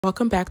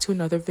Welcome back to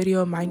another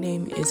video. My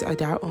name is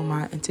Ada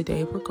Oma, and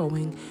today we're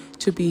going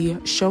to be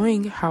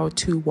showing how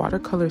to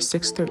watercolor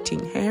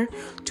 613 hair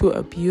to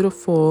a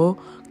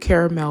beautiful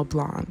caramel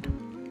blonde.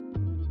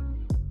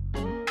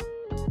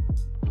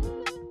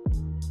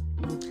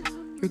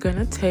 You're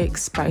gonna take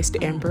spiced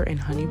amber and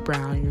honey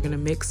brown. You're gonna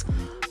mix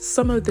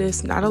some of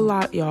this, not a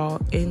lot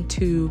y'all,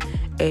 into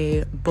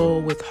a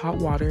bowl with hot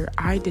water.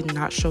 I did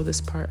not show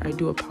this part, I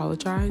do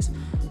apologize.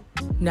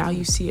 Now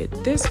you see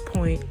at this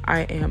point,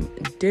 I am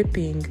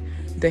dipping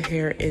the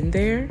hair in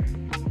there.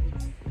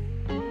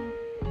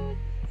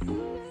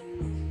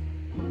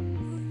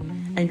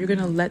 And you're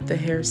gonna let the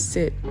hair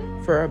sit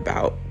for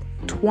about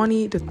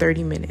 20 to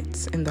 30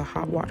 minutes in the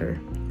hot water.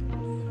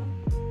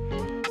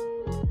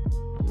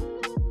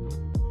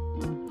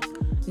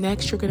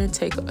 Next, you're gonna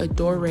take a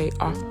Doré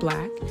off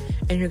black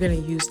and you're gonna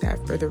use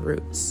that for the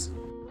roots.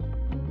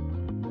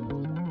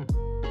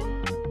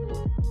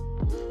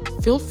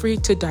 Feel free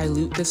to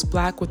dilute this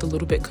black with a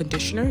little bit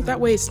conditioner. That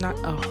way it's not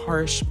a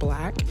harsh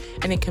black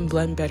and it can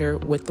blend better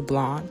with the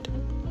blonde.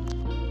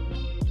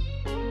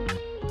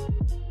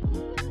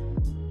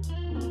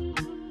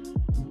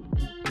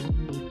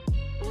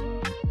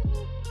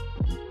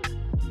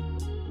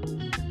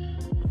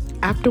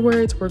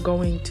 Afterwards, we're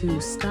going to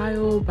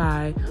style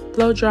by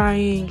blow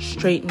drying,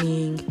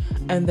 straightening,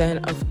 and then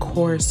of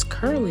course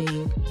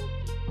curling.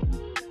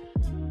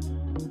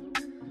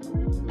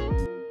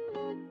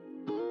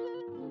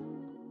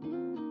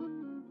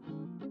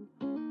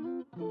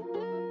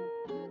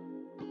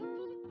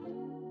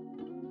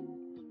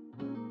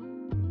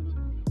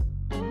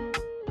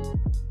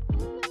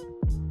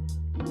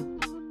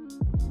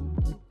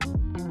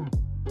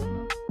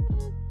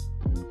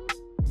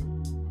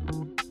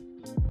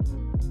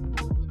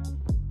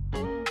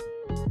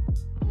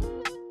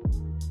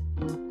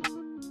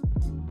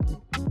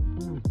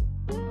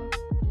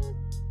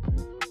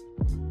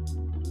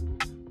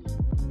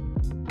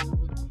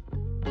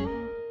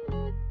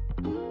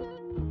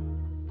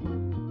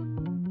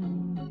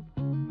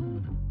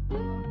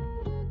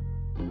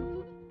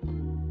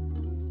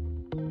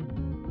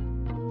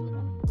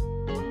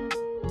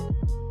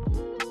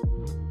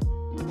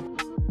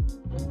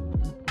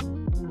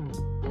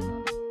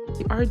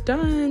 We are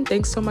done.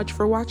 Thanks so much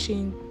for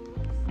watching.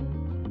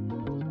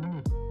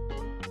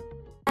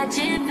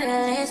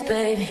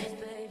 Baby.